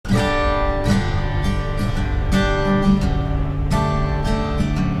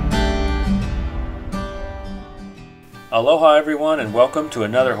Aloha everyone, and welcome to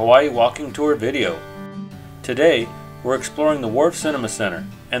another Hawaii walking tour video. Today we're exploring the Wharf Cinema Center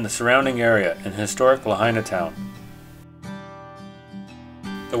and the surrounding area in historic Lahaina town.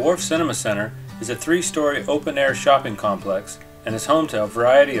 The Wharf Cinema Center is a 3-story open-air shopping complex and is home to a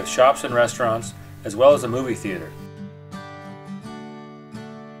variety of shops and restaurants as well as a movie theater.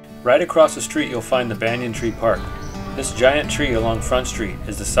 Right across the street you'll find the Banyan Tree Park. This giant tree along Front Street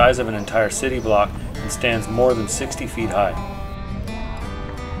is the size of an entire city block and stands more than 60 feet high.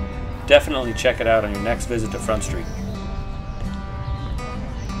 Definitely check it out on your next visit to Front Street.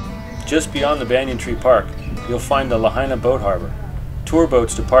 Just beyond the Banyan Tree Park, you'll find the Lahaina boat harbor. Tour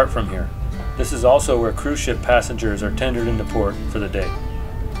boats depart from here. This is also where cruise ship passengers are tendered into port for the day.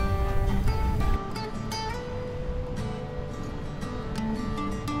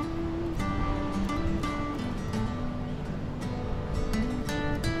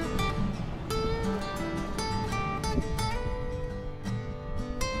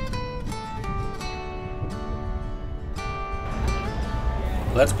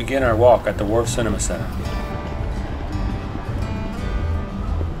 Let's begin our walk at the Wharf Cinema Center.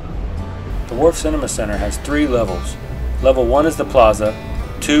 The Wharf Cinema Center has 3 levels. Level 1 is the plaza,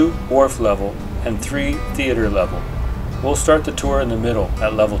 2 wharf level, and 3 theater level. We'll start the tour in the middle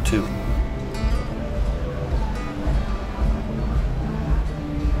at level 2.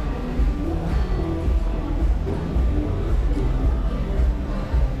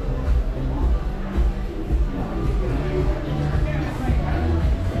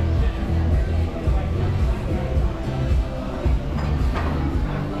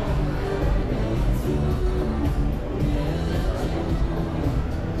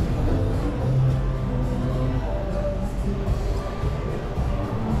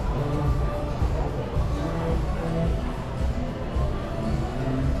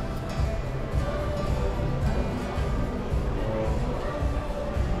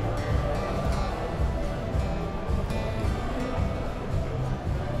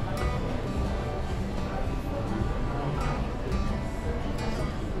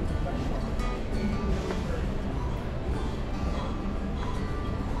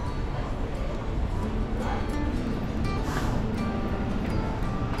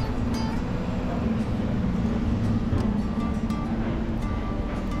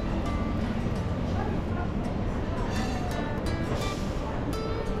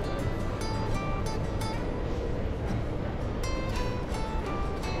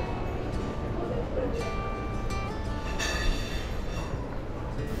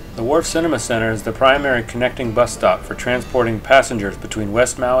 The Wharf Cinema Center is the primary connecting bus stop for transporting passengers between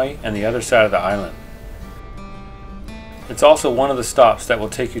West Maui and the other side of the island. It's also one of the stops that will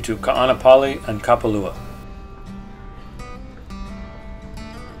take you to Ka'anapali and Kapalua.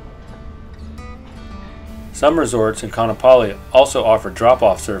 Some resorts in Ka'anapali also offer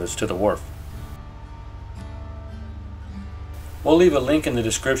drop-off service to the wharf. We'll leave a link in the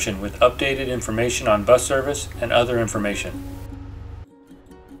description with updated information on bus service and other information.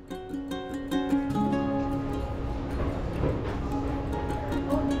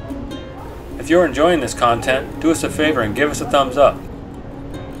 If you're enjoying this content, do us a favor and give us a thumbs up.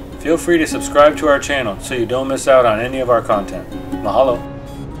 Feel free to subscribe to our channel so you don't miss out on any of our content. Mahalo!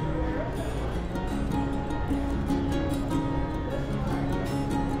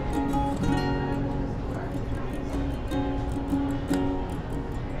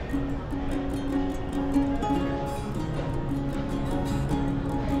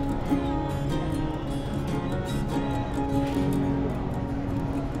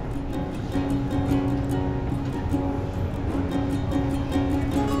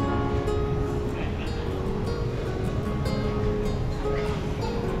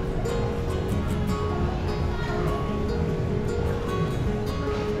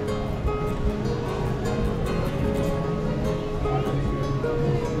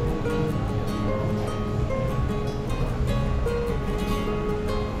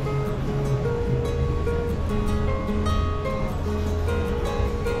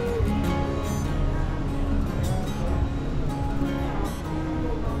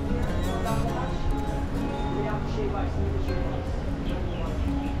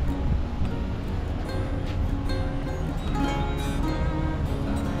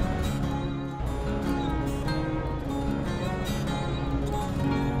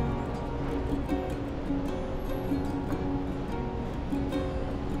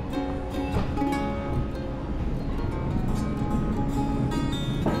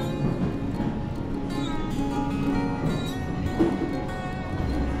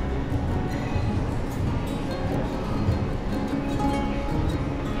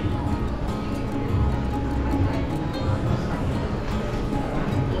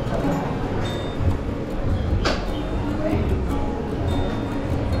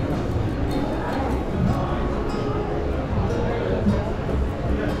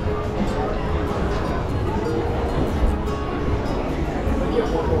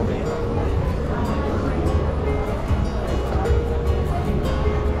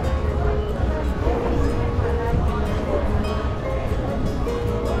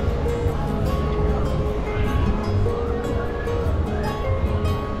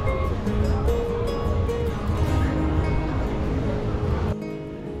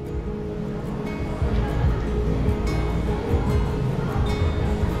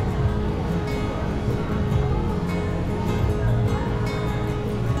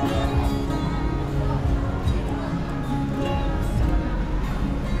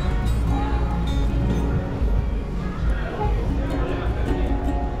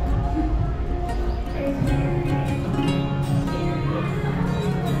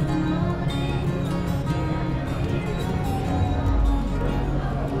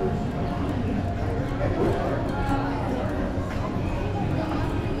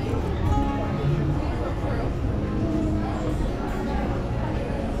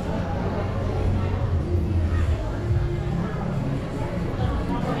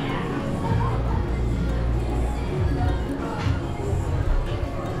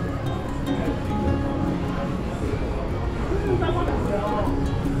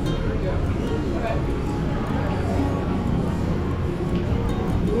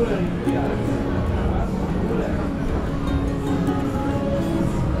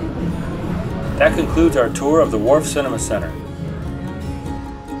 That concludes our tour of the Wharf Cinema Center.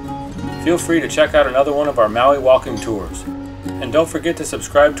 Feel free to check out another one of our Maui walking tours. And don't forget to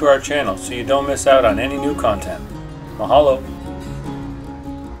subscribe to our channel so you don't miss out on any new content. Mahalo!